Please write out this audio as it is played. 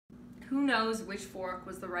who knows which fork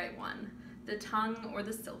was the right one, the tongue or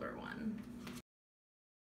the silver one?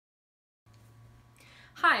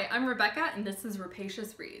 Hi, I'm Rebecca and this is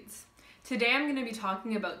Rapacious Reads. Today I'm going to be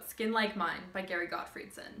talking about Skin Like Mine by Garry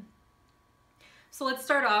Gottfriedson. So let's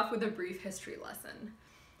start off with a brief history lesson.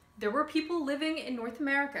 There were people living in North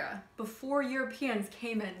America before Europeans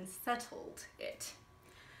came and settled it.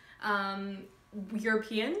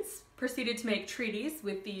 Europeans proceeded to make treaties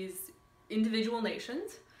with these individual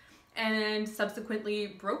nations and subsequently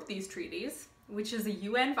broke these treaties, which is a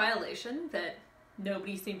UN violation that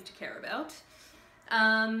nobody seems to care about.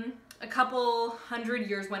 A couple hundred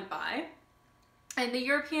years went by, and the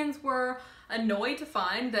Europeans were annoyed to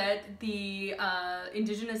find that the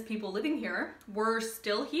indigenous people living here were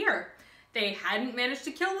still here. They hadn't managed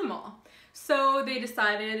to kill them all. So they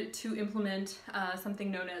decided to implement something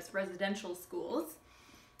known as residential schools,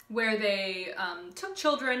 where they took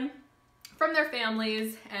children from their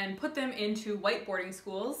families and put them into white boarding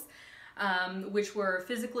schools, which were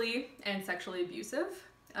physically and sexually abusive.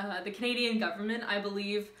 The Canadian government, I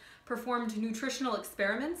believe, performed nutritional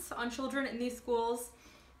experiments on children in these schools,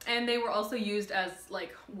 and they were also used as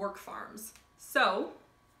like work farms. So,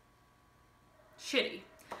 shitty.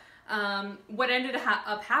 What ended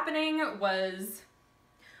up happening was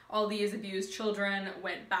all these abused children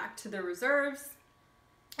went back to the reserves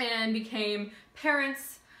and became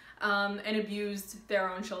parents and abused their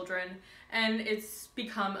own children, and it's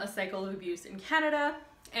become a cycle of abuse in Canada,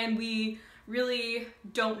 and we really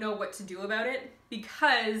don't know what to do about it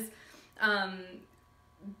because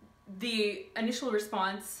the initial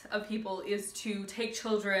response of people is to take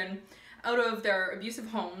children out of their abusive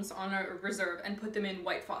homes on a reserve and put them in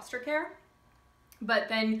white foster care, but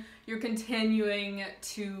then you're continuing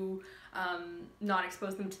to not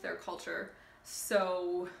expose them to their culture.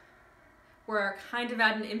 So we're kind of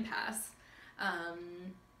at an impasse.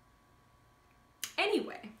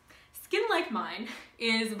 Anyway, Skin Like Mine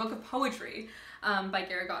is a book of poetry by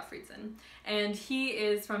Garry Gottfriedson, and he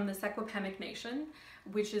is from the Secwepemc Nation,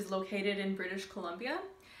 which is located in British Columbia.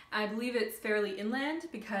 I believe it's fairly inland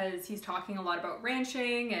because he's talking a lot about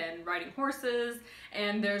ranching and riding horses,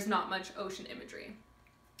 and there's not much ocean imagery.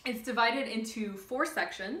 It's divided into 4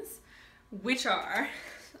 sections, which are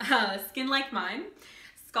Skin Like Mine,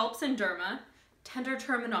 Scalps and Derma, Tender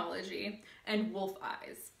Terminology, and Wolf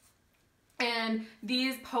Eyes. And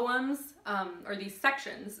these poems, or these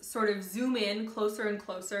sections, sort of zoom in closer and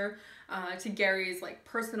closer to Garry's like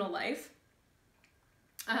personal life.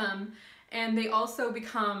 And they also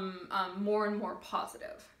become more and more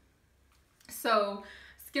positive. So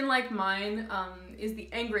Skin Like Mine is the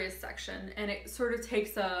angriest section, and it sort of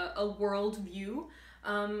takes a world view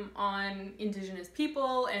on Indigenous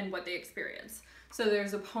people and what they experience. So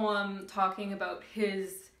there's a poem talking about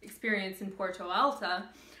his experience in Puerto Alta,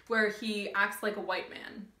 where he acts like a white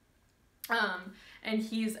man, and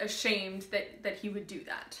he's ashamed that he would do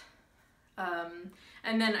that.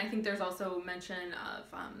 And then I think there's also mention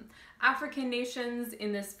of African nations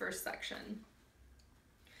in this first section.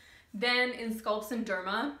 Then in Scalps and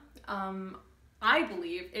Derma, I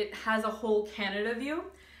believe it has a whole Canada view,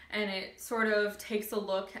 and it sort of takes a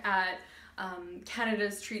look at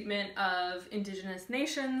Canada's treatment of Indigenous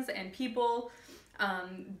nations and people.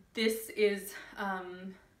 This is,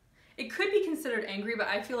 it could be considered angry, but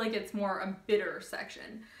I feel like it's more a bitter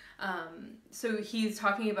section. So he's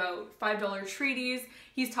talking about $5 treaties.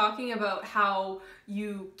 He's talking about how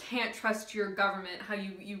you can't trust your government, how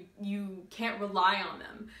you can't rely on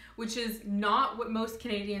them, which is not what most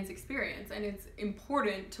Canadians experience, and it's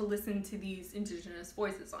important to listen to these Indigenous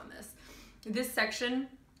voices on this. This section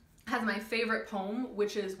has my favorite poem,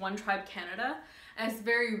 which is One Tribe Canada, and it's a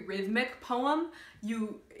very rhythmic poem.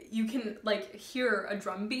 You can like hear a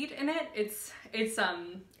drum beat in it. It's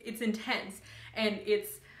intense, and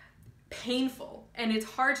it's painful, and it's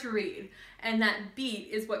hard to read, and that beat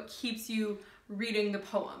is what keeps you reading the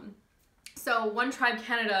poem. So One Tribe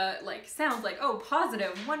Canada like sounds like, oh,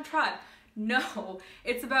 positive, one tribe. No,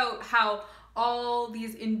 it's about how all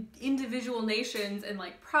these individual nations and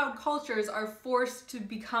like proud cultures are forced to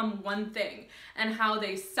become one thing, and how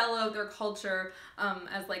they sell out their culture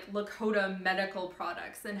as like Lakota medical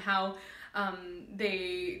products, and how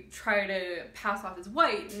they try to pass off as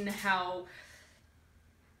white, and how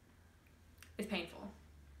it's painful.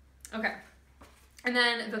 Okay. And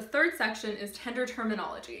then the third section is Tender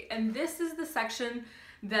Terminology, and this is the section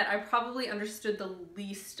that I probably understood the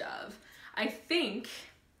least of. I think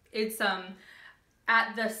it's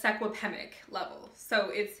at the Secwepemc level,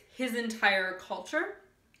 so it's his entire culture,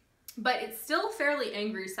 but it's still a fairly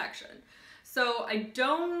angry section. So I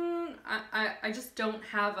just don't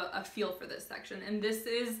have a feel for this section, and this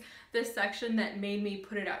is this section that made me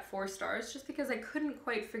put it at 4 stars, just because I couldn't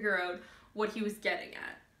quite figure out what he was getting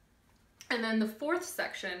at. And then the 4th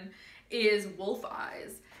section is Wolf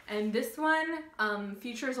Eyes, and this one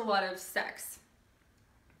features a lot of sex.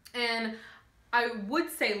 And I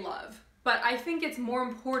would say love, but I think it's more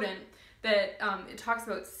important that it talks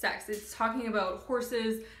about sex. It's talking about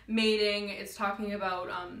horses, mating, it's talking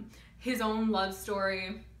about his own love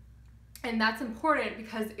story, and that's important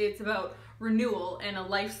because it's about renewal and a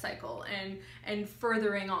life cycle and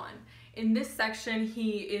furthering on. In this section,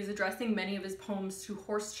 he is addressing many of his poems to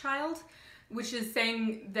Horsechild, which is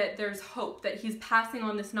saying that there's hope, that he's passing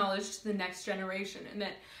on this knowledge to the next generation, and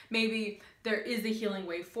that maybe there is a healing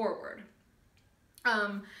way forward.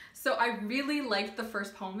 So I really liked the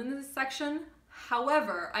first poem in this section.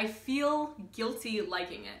 However, I feel guilty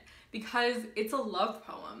liking it because it's a love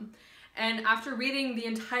poem. And after reading the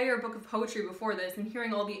entire book of poetry before this and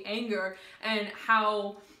hearing all the anger and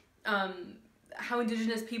how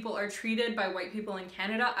Indigenous people are treated by white people in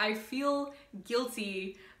Canada, I feel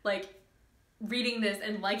guilty like reading this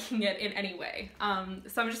and liking it in any way.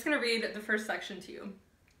 So I'm just gonna read the first section to you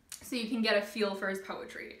so you can get a feel for his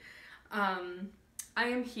poetry. I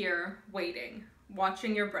am here, waiting,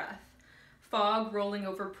 watching your breath, fog rolling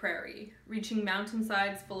over prairie, reaching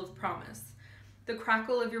mountainsides full of promise. The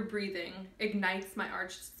crackle of your breathing ignites my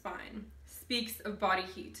arched spine, speaks of body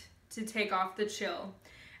heat, to take off the chill,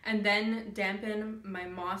 and then dampen my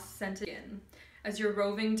moss-scented skin as your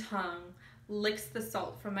roving tongue licks the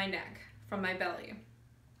salt from my neck, from my belly.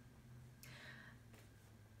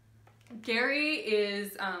 Garry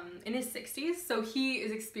is in his 60s, so he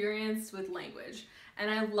is experienced with language, and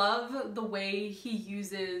I love the way he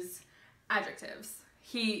uses adjectives.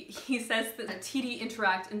 He says that a TD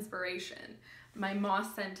interact inspiration, my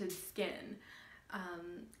moss-scented skin.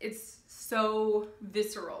 It's so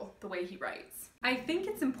visceral the way he writes. I think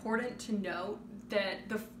it's important to note that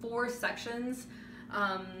the 4 sections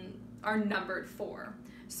are numbered 4.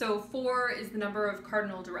 So 4 is the number of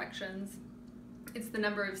cardinal directions, it's the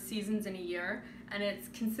number of seasons in a year, and it's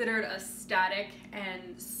considered a static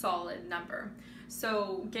and solid number.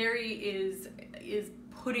 So Garry is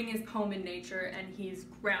putting his poem in nature and he's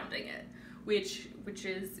grounding it, which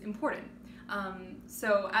is important.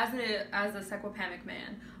 So as a Secwepemc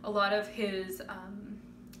man, a lot of his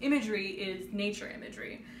imagery is nature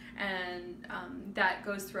imagery, and that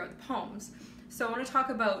goes throughout the poems. So I want to talk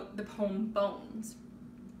about the poem Bones,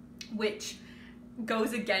 which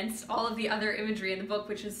goes against all of the other imagery in the book,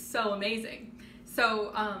 which is so amazing.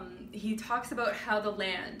 So he talks about how the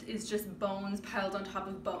land is just bones piled on top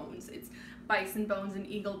of bones. It's bison bones and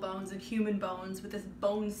eagle bones and human bones with this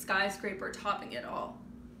bone skyscraper topping it all.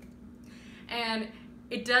 And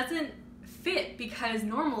it doesn't fit because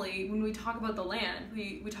normally when we talk about the land,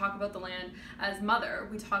 we talk about the land as mother,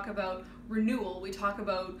 we talk about renewal, we talk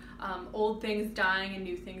about old things dying and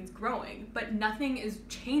new things growing, but nothing is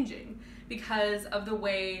changing because of the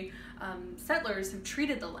way settlers have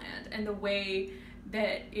treated the land and the way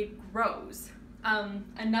that it grows.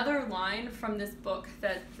 Another line from this book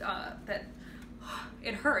that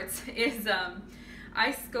it hurts is,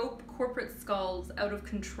 I scope corporate skulls out of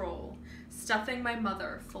control, stuffing my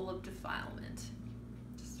mother full of defilement.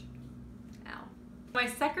 Just, ow. My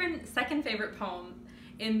second favorite poem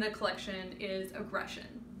in the collection is Aggression.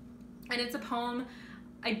 And it's a poem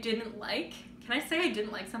I didn't like. Can I say I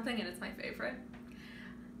didn't like something and it's my favorite?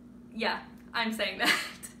 Yeah, I'm saying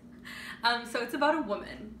that. So it's about a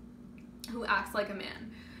woman who acts like a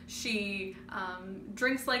man. She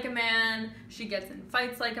drinks like a man, she gets in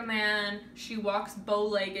fights like a man, she walks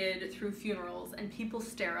bow-legged through funerals and people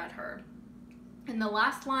stare at her. And the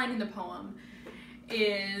last line in the poem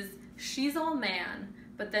is, she's all man,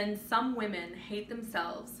 but then some women hate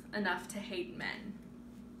themselves enough to hate men.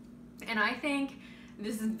 And I think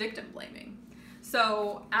this is victim blaming.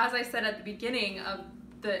 So as I said at the beginning of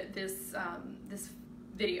this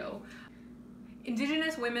video,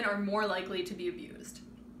 Indigenous women are more likely to be abused.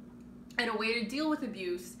 And a way to deal with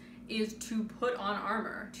abuse is to put on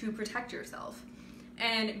armor to protect yourself.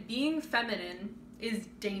 And being feminine is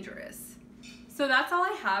dangerous. So that's all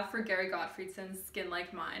I have for Garry Gottfriedson's Skin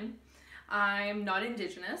Like Mine. I'm not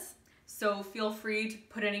Indigenous, so feel free to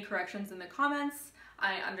put any corrections in the comments.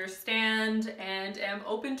 I understand and am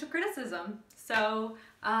open to criticism. So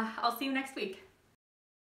I'll see you next week.